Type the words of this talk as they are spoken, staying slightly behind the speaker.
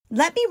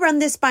Let me run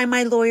this by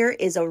my lawyer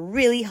is a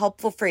really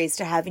helpful phrase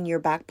to have in your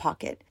back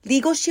pocket.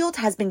 Legal Shield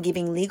has been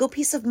giving legal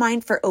peace of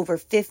mind for over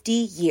 50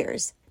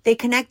 years. They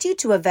connect you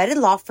to a vetted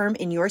law firm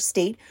in your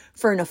state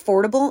for an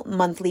affordable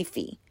monthly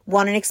fee.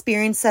 Want an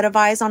experienced set of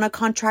eyes on a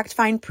contract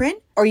fine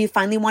print? Or you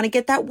finally want to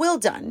get that will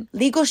done?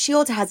 Legal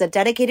Shield has a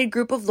dedicated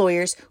group of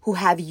lawyers who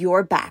have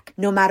your back,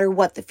 no matter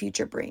what the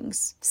future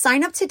brings.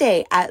 Sign up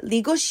today at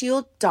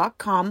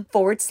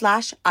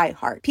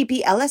LegalShield.com/iHeart.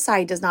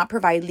 PPLSI does not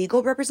provide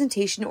legal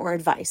representation or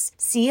advice.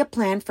 See a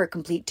plan for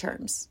complete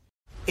terms.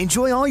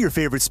 Enjoy all your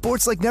favorite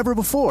sports like never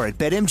before at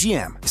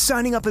BetMGM.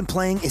 Signing up and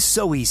playing is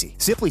so easy.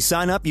 Simply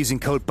sign up using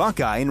code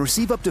Buckeye and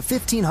receive up to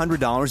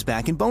 $1,500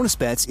 back in bonus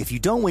bets if you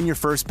don't win your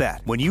first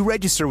bet. When you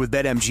register with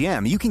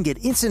BetMGM, you can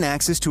get instant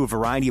access to a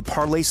variety of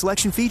parlay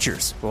selection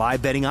features,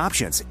 live betting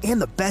options,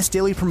 and the best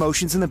daily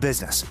promotions in the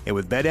business. And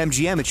with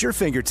BetMGM at your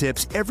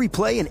fingertips, every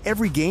play and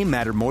every game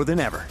matter more than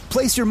ever.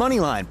 Place your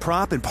moneyline,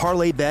 prop, and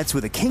parlay bets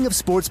with the king of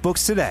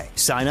sportsbooks today.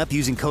 Sign up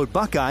using code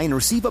Buckeye and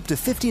receive up to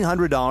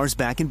 $1,500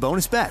 back in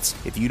bonus bets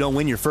if you don't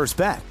win your first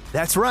bet.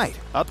 That's right,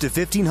 up to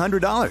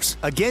 $1,500.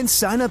 Again,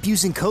 sign up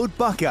using code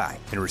Buckeye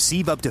and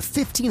receive up to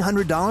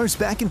 $1,500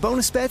 back in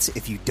bonus bets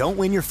if you don't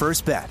win your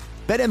first bet.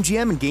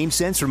 BetMGM and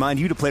GameSense remind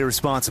you to play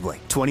responsibly.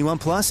 21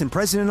 plus and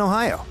present in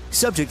Ohio.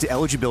 Subject to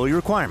eligibility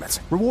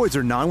requirements. Rewards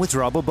are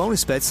non-withdrawable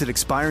bonus bets that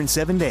expire in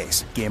 7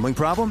 days. Gambling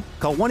problem?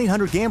 Call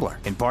 1-800-GAMBLER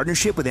in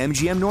partnership with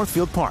MGM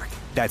Northfield Park.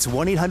 That's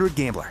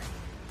 1-800-GAMBLER.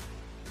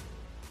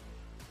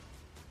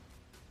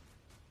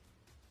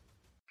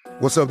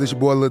 What's up, this your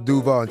boy Lil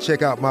Duval, and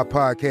check out my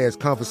podcast,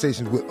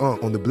 Conversations with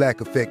Unc, on the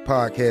Black Effect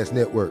Podcast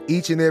Network.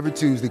 Each and every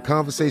Tuesday,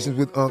 Conversations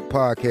with Unc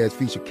podcast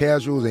feature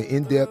casual and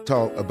in-depth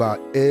talk about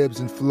ebbs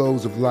and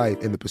flows of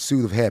life and the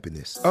pursuit of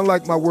happiness.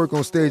 Unlike my work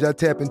on stage, I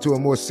tap into a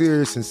more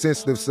serious and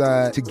sensitive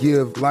side to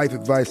give life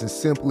advice and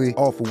simply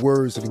offer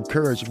words of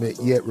encouragement,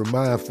 yet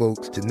remind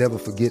folks to never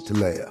forget to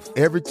laugh.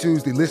 Every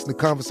Tuesday, listen to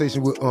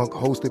Conversation with Unc,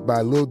 hosted by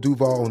Lil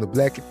Duval on the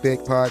Black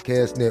Effect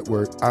Podcast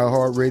Network,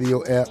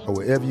 iHeartRadio app, or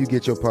wherever you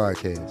get your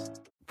podcasts.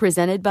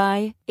 Presented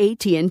by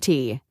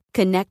AT&T.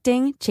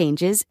 Connecting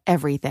changes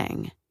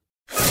everything.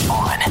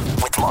 On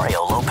with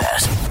Mario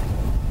Lopez.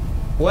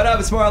 What up,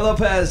 it's Mario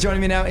Lopez.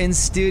 Joining me now in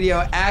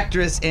studio,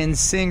 actress and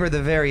singer,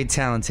 the very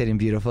talented and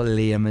beautiful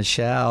Lea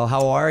Michele.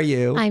 How are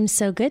you? I'm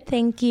so good,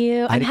 thank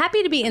you. I'm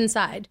happy to be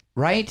inside.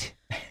 Right?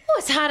 Oh,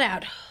 it's hot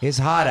out. It's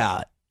hot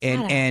out.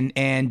 And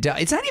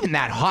it's not even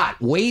that hot.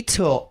 Wait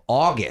till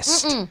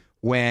August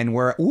when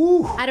we're,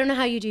 I don't know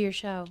how you do your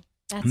show.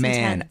 That's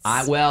man,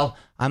 intense.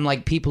 I'm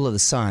like people of the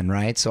sun,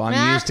 right? So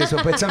I'm used to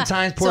it. But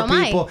sometimes poor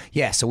people.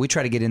 Yeah, so we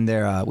try to get in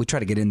there. We try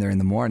to get in there in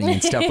the morning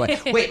and stuff.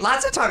 But wait,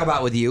 lots to talk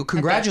about with you.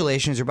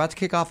 Congratulations! You're about to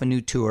kick off a new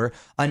tour,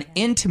 an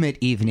intimate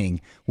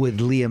evening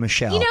with Lea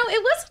Michele. You know,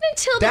 it wasn't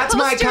until that's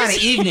my kind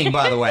of evening,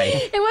 by the way.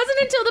 It wasn't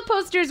until the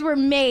posters were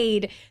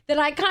made that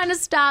I kind of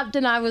stopped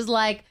and I was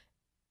like,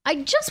 I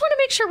just want to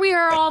make sure we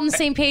are all on the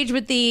same page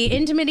with the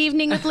intimate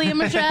evening with Lea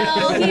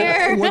Michele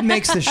here. What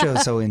makes the show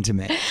so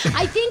intimate?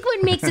 I think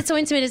what makes it so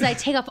intimate is I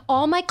take off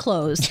all my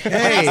clothes and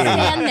I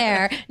stand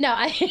there. No,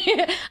 I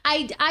talk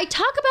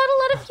about a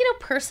lot of,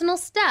 personal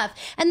stuff.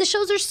 And the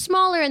shows are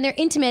smaller and they're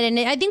intimate. And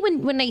I think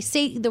when I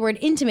say the word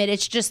intimate,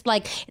 it's just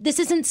like, this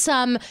isn't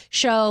some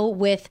show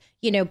with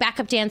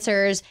backup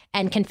dancers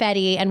and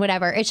confetti and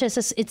whatever. It's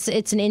just, it's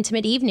an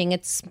intimate evening.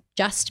 It's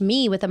just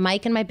me with a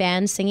mic and my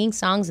band singing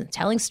songs and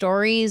telling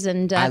stories.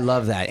 And I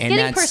love that. And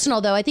getting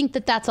personal, though. I think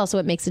that's also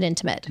what makes it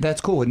intimate.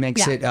 That's cool. It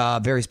makes it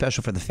very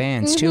special for the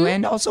fans, too.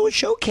 And also a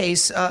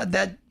showcase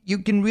that you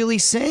can really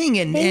sing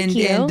and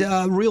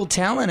real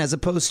talent as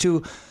opposed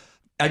to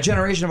a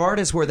generation of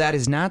artists where that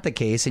is not the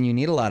case and you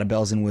need a lot of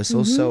bells and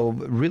whistles. So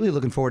really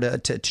looking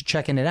forward to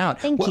checking it out.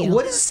 Thank you.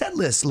 What does the set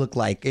list look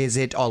like? Is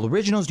it all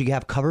originals? Do you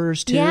have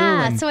covers too?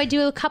 Yeah, so I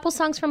do a couple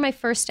songs from my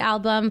first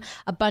album,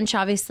 a bunch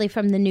obviously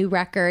from the new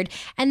record.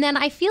 And then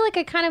I feel like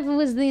I kind of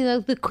was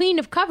the queen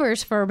of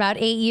covers for about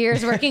 8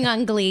 years working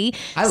on Glee.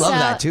 I love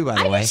that too,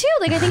 by the way. I do too.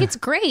 I think it's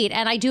great.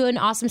 And I do an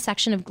awesome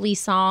section of Glee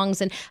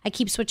songs and I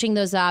keep switching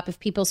those up if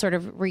people sort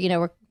of,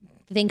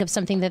 think of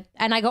something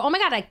and I go, oh my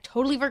God, I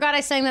totally forgot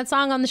I sang that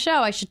song on the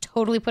show. I should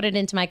totally put it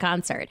into my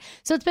concert.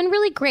 So it's been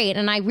really great.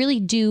 And I really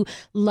do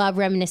love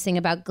reminiscing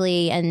about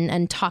Glee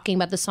and talking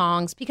about the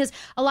songs because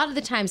a lot of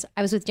the times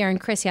I was with Darren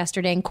Criss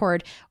yesterday in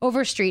Cord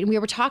Overstreet and we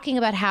were talking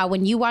about how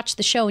when you watch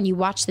the show and you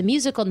watch the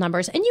musical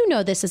numbers and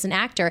this as an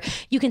actor,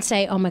 you can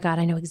say, oh my God,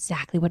 I know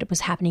exactly what was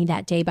happening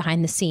that day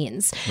behind the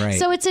scenes. Right.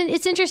 So it's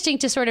interesting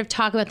to sort of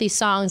talk about these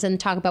songs and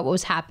talk about what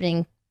was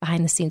happening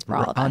behind the scenes for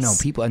all of us. Oh no,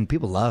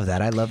 people love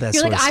that. I love that.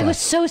 You're sort like, of stuff. I was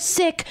so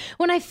sick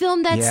when I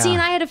filmed that scene.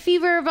 I had a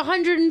fever of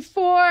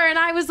 104, and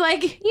I was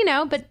like,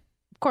 but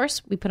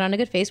course, we put on a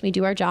good face. We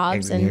do our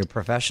jobs. And you're a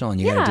professional,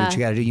 and you got to do what you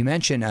got to do. You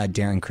mentioned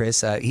Darren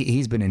Criss.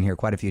 He's been in here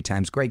quite a few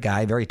times. Great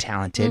guy, very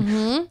talented.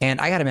 And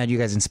I got to imagine you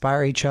guys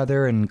inspire each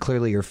other, and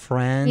clearly you're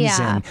friends.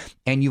 Yeah.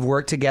 And you've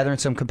worked together in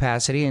some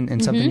capacity,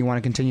 and something you want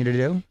to continue to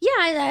do?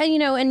 Yeah,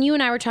 and you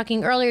and I were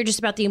talking earlier just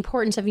about the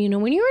importance of,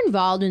 when you're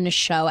involved in a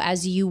show,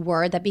 as you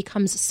were, that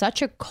becomes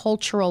such a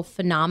cultural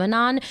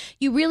phenomenon.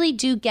 You really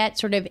do get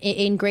sort of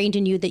ingrained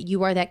in you that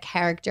you are that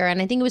character.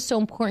 And I think it was so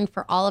important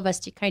for all of us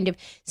to kind of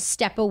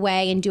step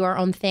away and do our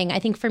own thing. I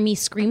think for me,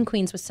 Scream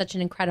Queens was such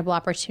an incredible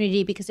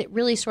opportunity because it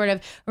really sort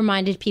of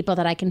reminded people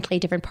that I can play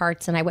different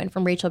parts. And I went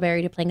from Rachel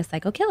Berry to playing a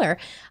psycho killer.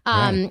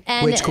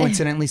 And which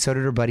coincidentally, so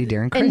did her buddy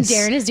Darren Criss. And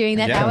Darren is doing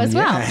that now as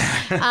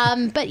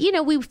well. But,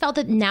 we felt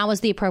that now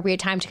was the appropriate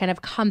time to kind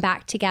of come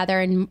back together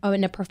in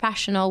a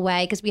professional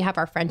way because we have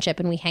our friendship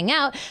and we hang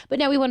out. But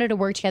now we wanted to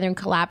work together and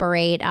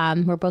collaborate.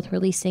 We're both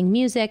releasing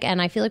music,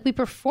 and I feel like we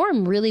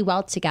perform really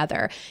well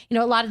together.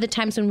 A lot of the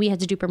times when we had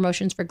to do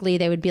promotions for Glee,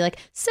 they would be like,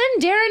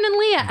 send Darren and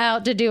Leah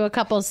out to do a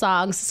couple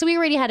songs. So we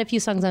already had a few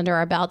songs under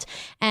our belt,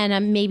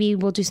 and maybe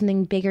we'll do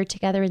something bigger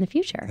together in the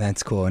future.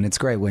 That's cool. And it's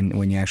great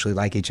when you actually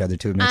like each other,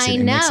 too. It makes I it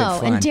know. Makes it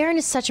fun. And Darren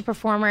is such a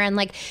performer, and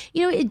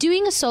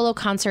doing a solo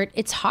concert,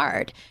 it's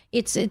hard.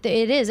 It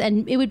is.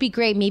 And it would be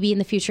great maybe in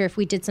the future if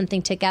we did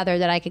something together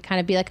that I could kind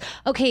of be like,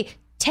 okay,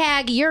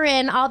 Tag, you're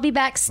in. I'll be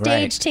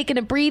backstage taking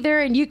a breather,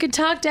 and you can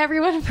talk to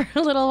everyone for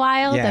a little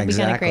while. Yeah, that'd be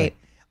kind of great.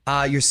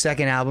 Your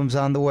second album's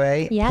on the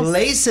way. Yes.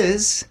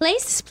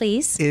 Places,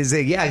 please. Is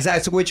it? Yeah,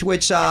 exactly.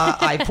 Which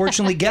I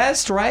fortunately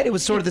guessed, right? It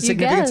was sort of the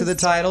significance of the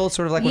title,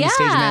 sort of like when the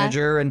stage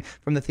manager and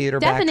from the theater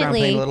background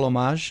playing a little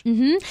homage.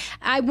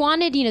 I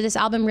wanted, this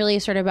album really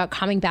is sort of about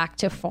coming back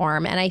to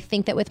form. And I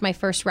think that with my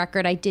first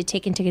record, I did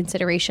take into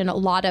consideration a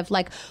lot of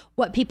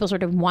what people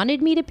sort of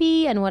wanted me to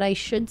be and what I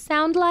should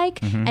sound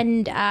like.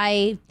 And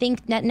I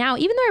think that now,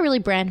 even though I really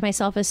brand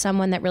myself as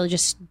someone that really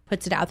just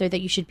puts it out there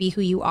that you should be who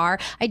you are,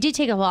 I did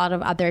take a lot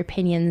of other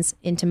opinions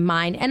into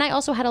mine. And I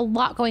also had a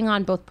lot going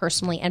on both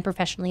personally and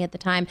professionally at the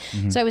time.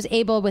 So I was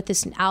able with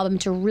this album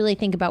to really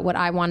think about what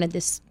I wanted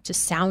this to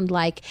sound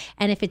like.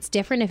 And if it's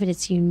different, if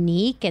it's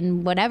unique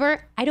and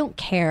whatever, I don't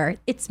care.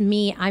 It's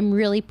me. I'm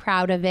really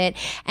proud of it.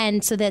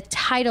 And so the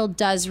title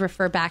does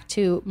refer back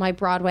to my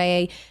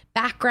Broadway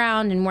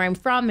background and where I'm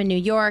from in New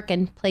York,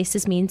 and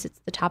places means it's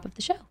the top of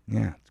the show.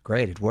 Yeah, it's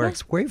great. It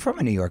works. Yeah. Where are you from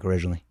in New York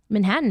originally?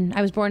 Manhattan.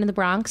 I was born in the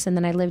Bronx, and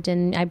then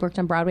I worked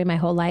on Broadway my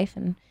whole life.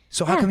 And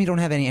so how come you don't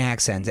have any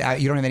accents?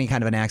 You don't have any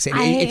kind of an accent?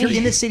 If you're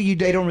in the city,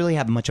 they don't really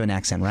have much of an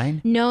accent,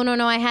 right? No.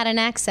 I had an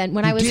accent.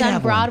 When I was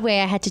on Broadway,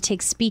 I had to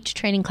take speech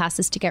training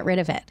classes to get rid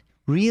of it.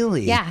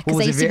 Really? Yeah, because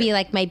I used to be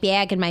like my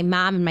bag and my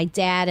mom and my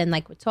dad, and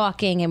we're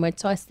talking and we're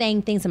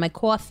saying things in my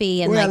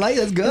coffee. And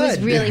that's good. It was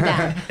really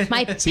bad.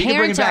 My so you can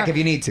bring it back if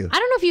you need to. I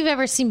don't know if you've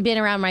ever been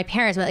around my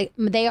parents, but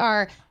they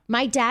are.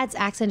 My dad's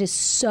accent is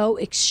so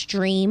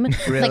extreme.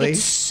 Really?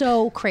 It's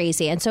so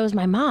crazy. And so is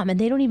my mom. And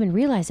they don't even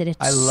realize it.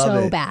 It's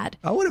so bad.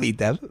 I want to meet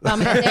them. They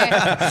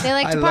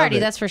like to party,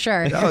 that's for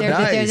sure. Oh,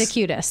 they're the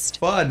cutest.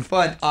 Fun.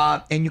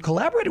 And you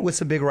collaborated with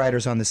some big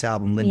writers on this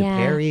album. Linda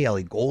Perry,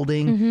 Ellie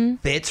Goulding,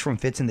 Fitz from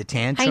Fitz and the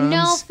Tantrums. I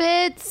know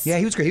Fitz. Yeah,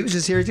 he was great. He was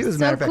just here too, as a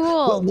matter of fact.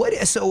 Cool.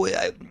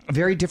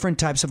 Very different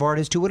types of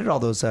artists too. What did all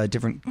those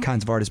different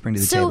kinds of artists bring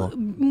to the table? So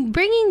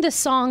bringing the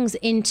songs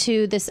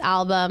into this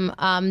album,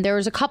 there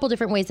was a couple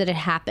different ways that it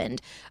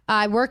happened.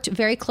 I worked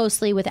very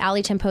closely with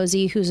Ali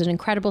Temposi, who's an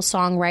incredible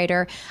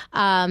songwriter.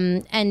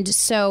 And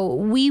so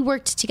we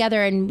worked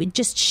together, and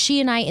just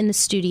she and I in the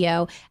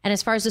studio. And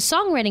as far as the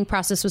songwriting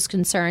process was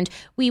concerned,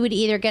 we would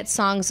either get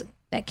songs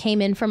that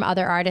came in from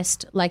other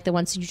artists like the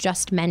ones you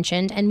just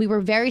mentioned. And we were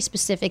very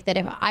specific that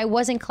if I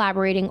wasn't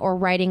collaborating or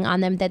writing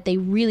on them, that they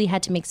really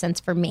had to make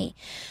sense for me.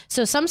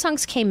 So some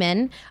songs came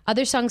in,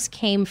 other songs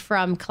came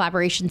from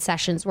collaboration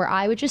sessions where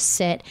I would just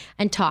sit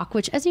and talk,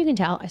 which, as you can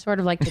tell, I sort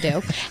of like to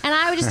do. And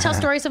I would just tell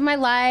stories of my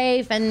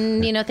life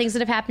and, things that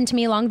have happened to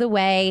me along the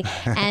way.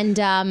 And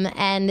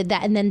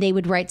then they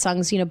would write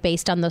songs,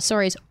 based on those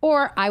stories.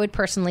 Or I would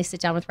personally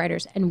sit down with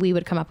writers and we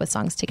would come up with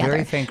songs together.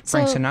 Very Frank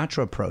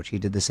Sinatra approach. He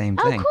did the same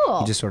thing. Oh,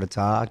 cool. You just sort of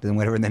talked and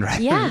whatever, and then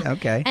write. Yeah.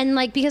 Okay. And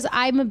because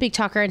I'm a big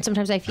talker, and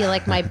sometimes I feel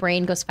like my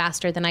brain goes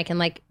faster than I can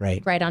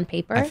write on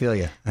paper. I feel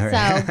you. All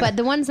right. But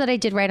the ones that I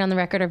did write on the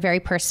record are very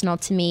personal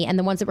to me, and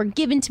the ones that were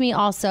given to me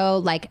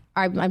also,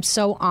 I'm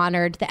so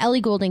honored. The Ellie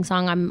Goulding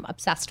song I'm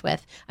obsessed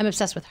with. I'm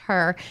obsessed with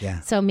her.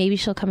 Yeah. So maybe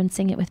she'll come and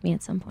sing it with me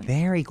at some point.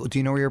 Very cool. Do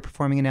you know where you're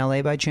performing in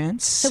LA by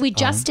chance? So we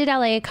just did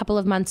LA a couple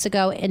of months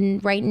ago,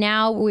 and right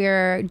now we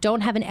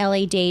don't have an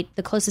LA date.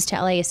 The closest to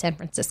LA is San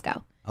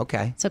Francisco.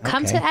 Okay. So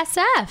come to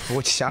SF.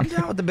 Which I'm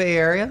down with the Bay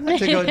Area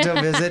to go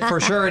to visit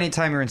for sure.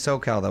 Anytime you're in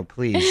SoCal, though,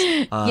 please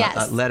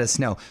yes. Let us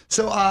know.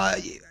 So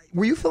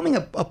were you filming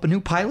a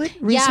new pilot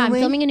recently? Yeah, I'm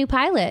filming a new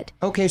pilot.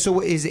 Okay, so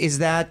is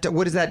that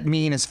what does that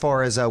mean as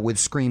far as with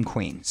Scream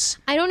Queens?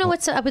 I don't know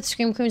what's up with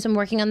Scream Queens. I'm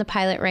working on the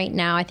pilot right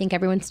now. I think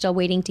everyone's still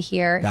waiting to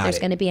hear if there's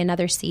going to be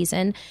another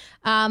season.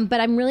 But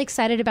I'm really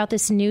excited about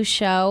this new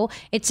show.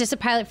 It's just a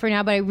pilot for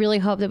now, but I really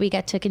hope that we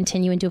get to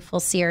continue into a full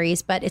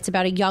series. But it's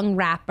about a young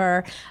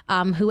rapper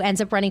who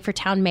ends up running for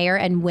town mayor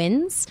and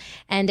wins.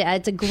 And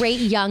it's a great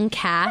young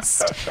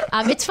cast.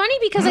 It's funny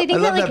because I think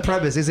I love that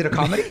premise. Is it a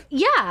comedy?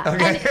 Yeah.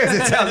 Okay.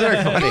 It sounds very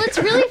funny. Well, it's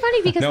really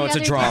funny because No, it's a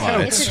drama.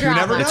 It's a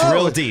drama. It's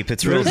real deep.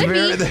 It's real Could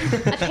deep. be.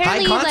 High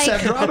Apparently,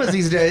 concept dramas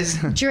these days.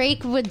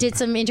 Drake did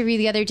some interview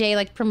the other day,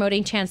 like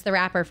promoting Chance the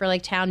Rapper for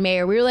like town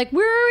mayor. We were like,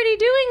 we're already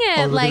doing it.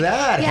 Oh, look like at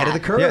that. Ahead of the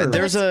curve.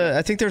 Yeah,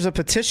 I think there's a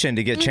petition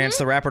to get Chance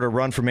the Rapper to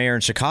run for mayor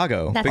in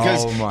Chicago That's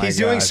because right. he's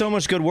doing so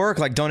much good work,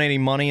 like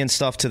donating money and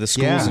stuff to the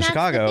schools in That's the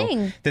Chicago,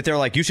 thing. that they're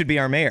like, you should be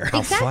our mayor.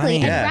 Exactly. funny.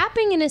 And Yeah.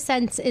 rapping in a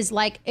sense is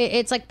like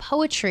it's like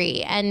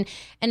poetry and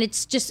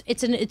it's just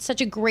it's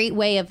such a great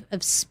way of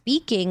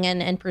speaking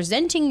and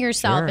presenting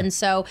yourself. Sure. And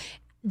so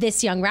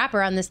this young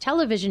rapper on this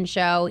television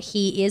show,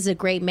 he is a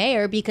great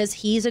mayor because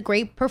he's a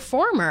great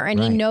performer and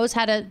he knows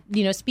how to,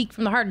 speak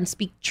from the heart and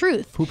speak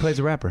truth. Who plays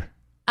a rapper?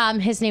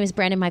 His name is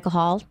Brandon Michael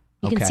Hall.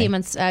 You can Okay. see him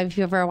on, if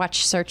you ever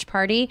watched Search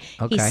Party.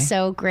 Okay. He's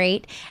so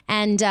great.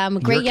 And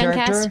great Your young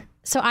character? cast.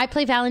 So I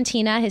play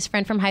Valentina, his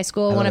friend from high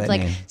school, love one of that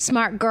like name.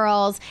 smart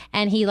girls.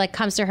 And he like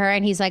comes to her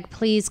and he's like,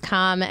 please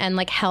come and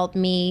like help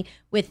me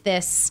with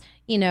this,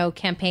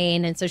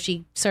 campaign. And so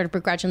she sort of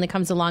begrudgingly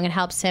comes along and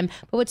helps him.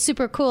 But what's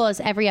super cool is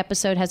every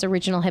episode has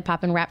original hip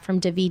hop and rap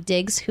from Daveed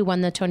Diggs, who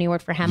won the Tony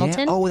Award for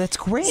Hamilton. Yeah. Oh, that's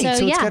great. So, So,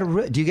 it's yeah.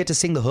 got do you get to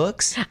sing the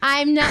hooks?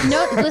 I'm not.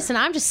 No, listen.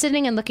 I'm just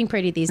sitting and looking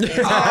pretty these days.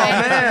 Oh,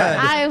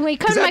 man. We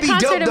come to my That'd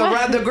be concert.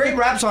 dope. The great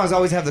rap songs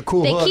always have the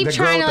cool They hook. keep the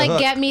girl trying to with the like hook.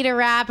 get me to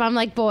rap. I'm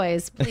like,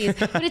 boys, please.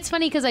 But it's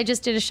funny because I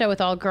just did a show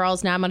with all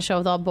girls. Now I'm on a show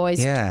with all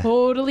boys. Yeah.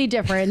 Totally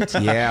different.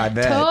 Yeah, I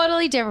bet.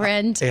 Totally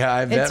different. Yeah,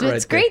 I bet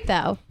It's great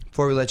though.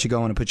 Before we let you go,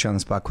 I want to put you on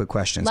the spot. Quick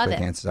questions, Love quick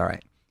it. answers. All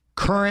right.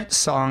 Current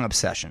song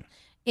obsession.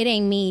 It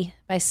Ain't Me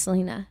by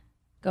Selena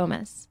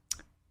Gomez.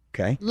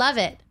 Okay. Love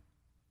it.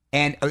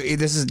 And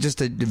this is just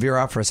to veer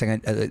off for a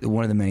second.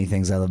 One of the many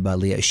things I love about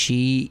Leah,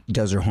 she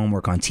does her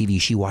homework on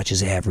TV. She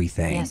watches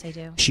everything. Yes, I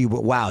do. She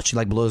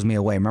like blows me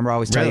away. Remember, I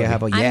always tell you how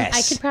about yes.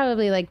 I could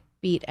probably like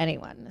beat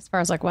anyone as far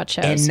as like what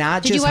shows. and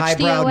not Did just you watch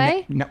the highbrow.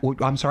 OA? No,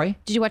 I'm sorry.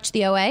 Did you watch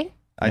the OA?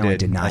 No, I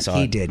did not. saw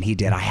He it.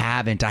 did. I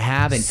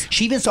haven't.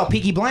 She even saw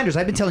Peaky Blinders.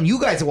 I've been telling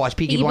you guys to watch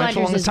Peaky Peaky Blinders for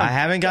a long Blinders is time. I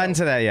haven't gotten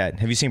to that yet.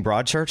 Have you seen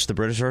Broadchurch, the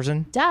British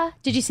version? Duh.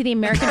 Did you see the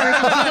American version?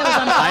 That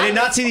was on I did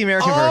not see the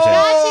American version.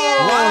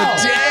 Wow,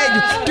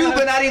 dang. Dude,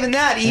 but not even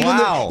that.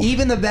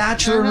 Even the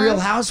Bachelor and Real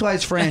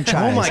Housewives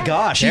franchise. Oh my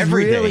gosh, She's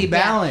everything. really Yeah.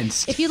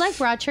 balanced. If you like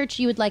Broadchurch,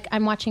 you would like.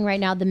 I'm watching right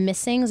now. The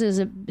Missing is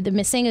a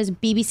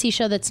BBC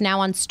show that's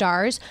now on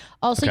Stars.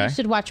 Also, Okay. you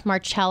should watch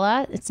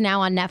Marcella. It's now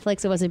on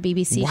Netflix. It was a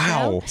BBC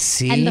Wow. show.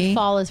 See? And The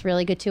Fall is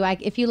really good too.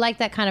 If you like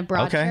that kind of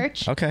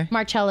Broadchurch, Okay.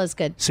 Marcella is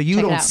good. So you Check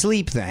it don't out.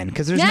 sleep then?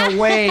 Because there's no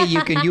way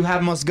you can. You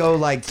must go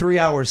like 3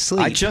 hours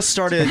sleep. I just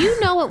started. You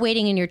know what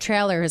waiting in your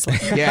trailer is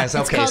like. Yes,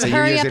 It's okay, called so you're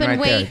Hurry Up using and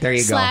right there. Wait. There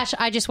you go. /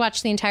 I just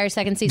watched the entire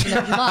second season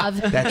of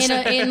Love in one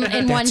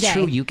That's day.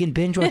 true. You can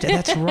binge watch it.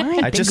 That's right.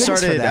 I Thank just goodness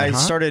for started. that, I huh?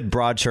 started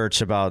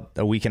Broadchurch about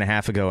a week and a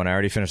half ago, and I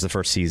already finished the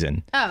first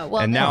season. Oh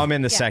well. And now no. I'm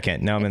in the Yeah.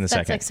 second. Now I'm in the That's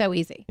second. like so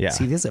easy. Yeah.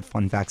 See, these are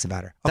fun facts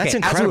about her. That's Okay,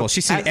 as incredible. we-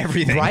 She's seen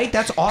everything. Right?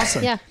 That's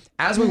awesome. Yeah.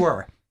 As we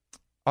were.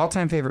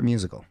 All-time favorite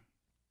musical.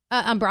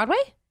 On Broadway?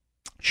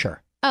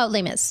 Sure. Oh,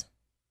 Les Mis.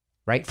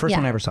 Right? First Yeah.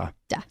 one I ever saw.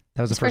 Duh.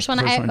 That was the First one.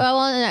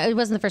 Well, no, it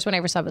wasn't the first one I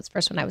ever saw, but it's the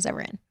first one I was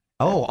ever in.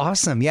 Oh,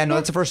 awesome. Yeah, no,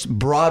 that's the first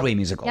Broadway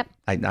musical. Yep.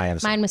 I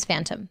have seen. Mine was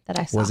Phantom that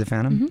I saw. Was it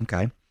Phantom? Mm-hmm.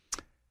 Okay.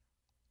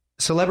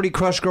 Celebrity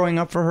crush growing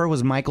up for her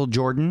was Michael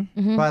Jordan,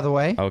 Mm-hmm. by the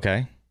way.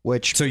 Okay.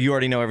 Which So you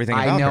already know everything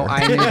I about know, her.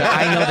 I knew that.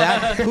 I know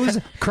that. Who's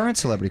current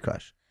celebrity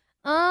crush?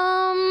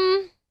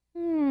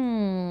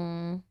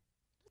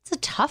 That's a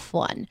tough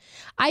one.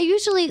 I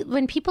usually,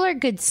 when people are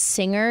good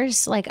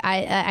singers, like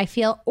I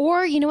feel,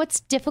 or you know what's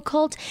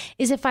difficult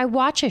is if I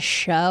watch a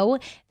show,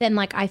 then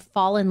like I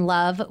fall in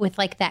love with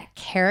like that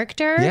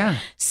character. Yeah.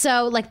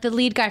 So like the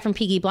lead guy from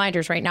Peaky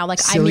Blinders right now, like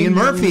Cillian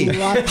Murphy.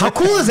 love How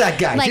cool is that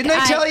guy? Like, Didn't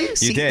I tell you?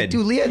 You did.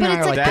 Dude, Leah and But I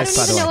it's are like, like I this,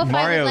 don't by even the know way. if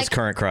I would, Mario's like,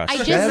 current crush. I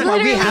just That's why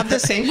we literally have the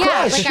same yeah,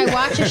 crush. like I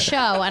watch a show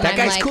and That I'm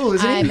guy's like, cool,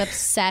 isn't he? I'm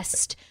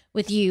obsessed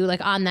with you,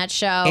 like on that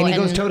show. And he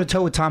goes toe to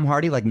toe with Tom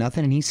Hardy like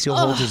nothing, and he still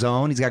holds his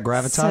own. He's got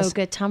gravitas. So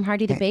good, Tom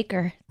Hardy the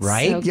baker,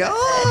 Right? So good.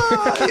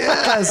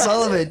 Yeah,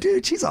 Sullivan.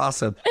 Dude, she's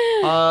awesome.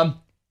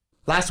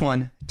 Last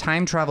one.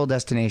 Time travel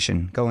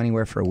destination. Go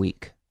anywhere for a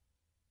week.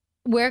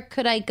 Where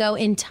could I go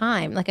in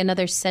time? Like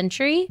another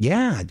century?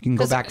 Yeah, you can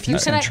go back a few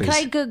centuries.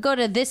 Could I go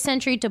to this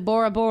century to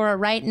Bora Bora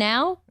right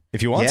now?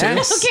 If you want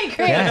Yes. to. Okay,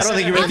 great. Yes. I don't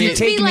think you I'll really If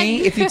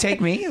you just be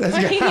take me, like-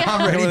 I'm Yeah. ready I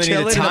don't to really chill need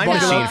a in the time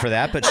bungalow. machine for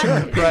that, but sure.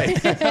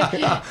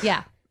 Right.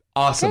 Yeah.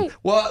 Awesome. Great.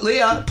 Well,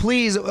 Leah,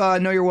 please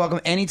know you're welcome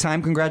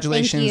anytime.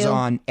 Congratulations Thank you.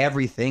 on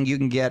everything. You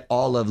can get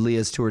all of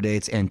Leah's tour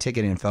dates and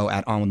ticket info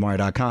at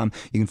onwithmario.com.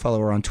 You can follow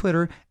her on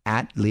Twitter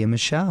at Leah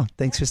Michelle.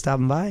 Thanks for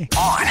stopping by.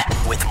 On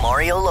with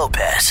Mario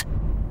Lopez.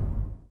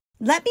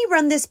 Let me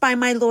run this by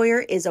my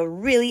lawyer is a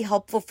really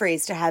helpful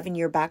phrase to have in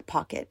your back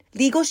pocket.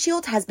 Legal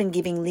Shield has been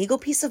giving legal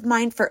peace of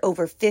mind for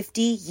over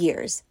 50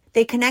 years.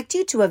 They connect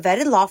you to a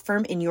vetted law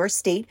firm in your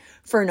state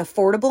for an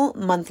affordable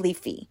monthly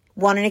fee.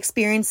 Want an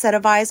experienced set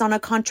of eyes on a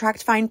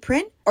contract fine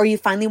print? Or you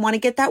finally want to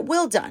get that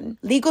will done?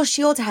 Legal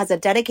Shield has a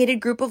dedicated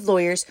group of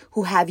lawyers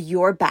who have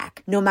your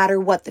back, no matter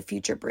what the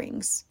future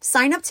brings.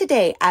 Sign up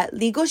today at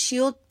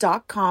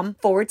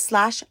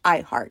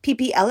LegalShield.com/iHeart.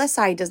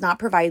 PPLSI does not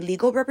provide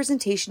legal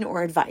representation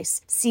or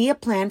advice. See a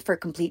plan for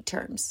complete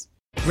terms.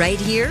 Right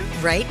here,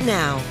 right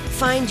now.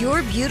 Find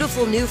your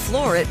beautiful new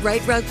floor at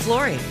Right Rug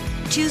Flooring.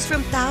 Choose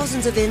from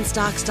thousands of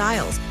in-stock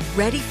styles,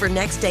 ready for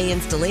next day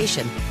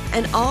installation,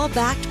 and all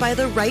backed by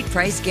the right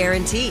price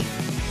guarantee.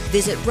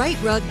 Visit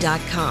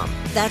rightrug.com.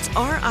 That's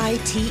RITERUG.com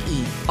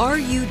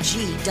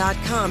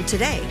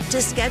today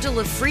to schedule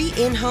a free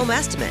in-home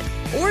estimate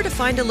or to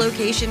find a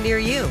location near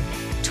you.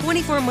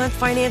 24-month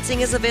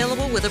financing is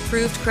available with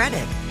approved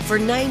credit. For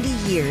 90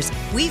 years,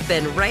 we've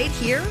been right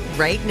here,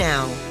 right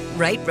now.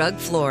 Right Rug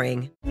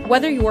Flooring.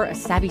 Whether you're a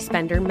savvy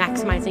spender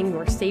maximizing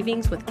your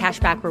savings with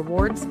cashback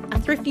rewards, a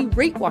thrifty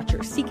rate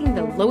watcher seeking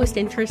the lowest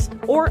interest,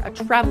 or a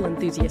travel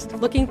enthusiast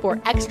looking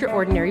for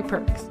extraordinary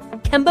perks,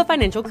 Kemba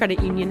Financial Credit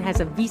Union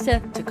has a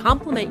visa to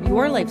complement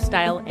your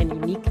lifestyle and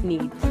unique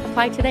needs.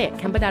 Apply today at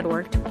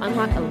Kemba.org to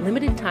unlock a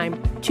limited time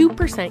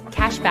 2%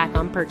 cash back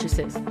on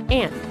purchases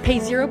and pay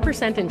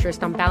 0%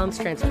 interest on balance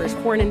transfers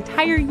for an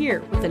entire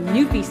year with a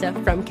new visa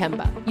from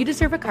Kemba. You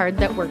deserve a card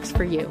that works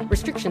for you.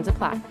 Restrictions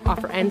apply.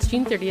 Offer ends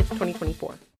June 30th, 2024.